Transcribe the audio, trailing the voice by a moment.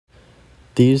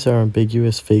These are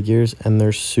ambiguous figures and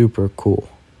they're super cool.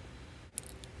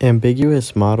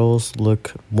 Ambiguous models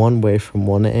look one way from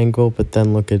one angle, but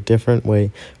then look a different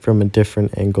way from a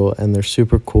different angle, and they're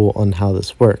super cool on how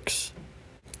this works.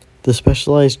 The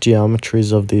specialized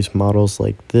geometries of these models,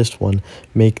 like this one,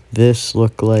 make this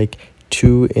look like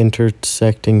two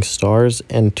intersecting stars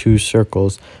and two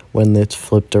circles when it's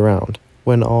flipped around,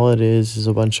 when all it is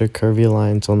a bunch of curvy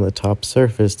lines on the top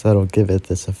surface that'll give it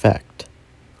this effect.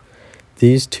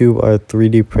 These two are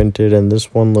 3D printed, and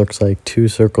this one looks like two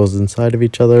circles inside of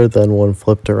each other, then one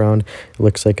flipped around, it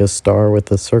looks like a star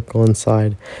with a circle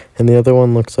inside, and the other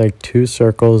one looks like two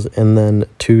circles and then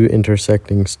two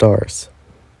intersecting stars.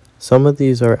 Some of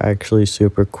these are actually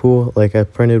super cool, like I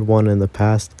printed one in the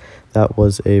past that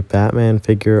was a Batman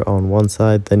figure on one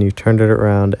side, then you turned it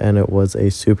around and it was a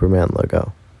Superman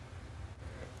logo.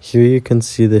 Here you can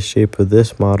see the shape of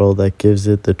this model that gives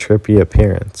it the trippy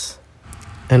appearance.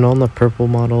 And on the purple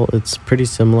model, it's pretty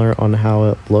similar on how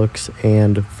it looks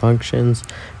and functions,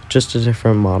 just a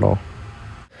different model.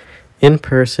 In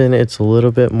person, it's a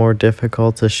little bit more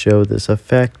difficult to show this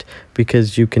effect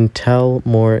because you can tell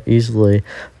more easily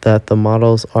that the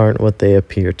models aren't what they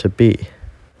appear to be.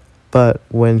 But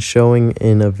when showing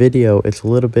in a video, it's a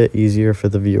little bit easier for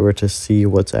the viewer to see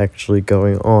what's actually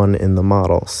going on in the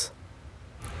models.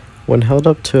 When held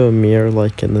up to a mirror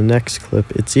like in the next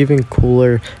clip, it's even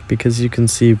cooler because you can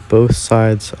see both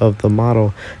sides of the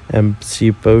model and see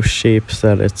both shapes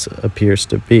that it appears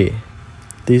to be.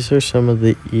 These are some of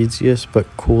the easiest but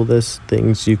coolest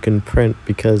things you can print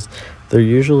because they're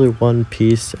usually one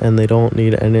piece and they don't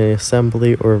need any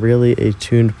assembly or really a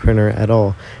tuned printer at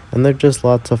all, and they're just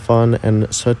lots of fun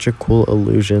and such a cool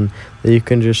illusion that you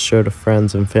can just show to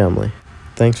friends and family.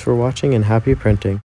 Thanks for watching and happy printing!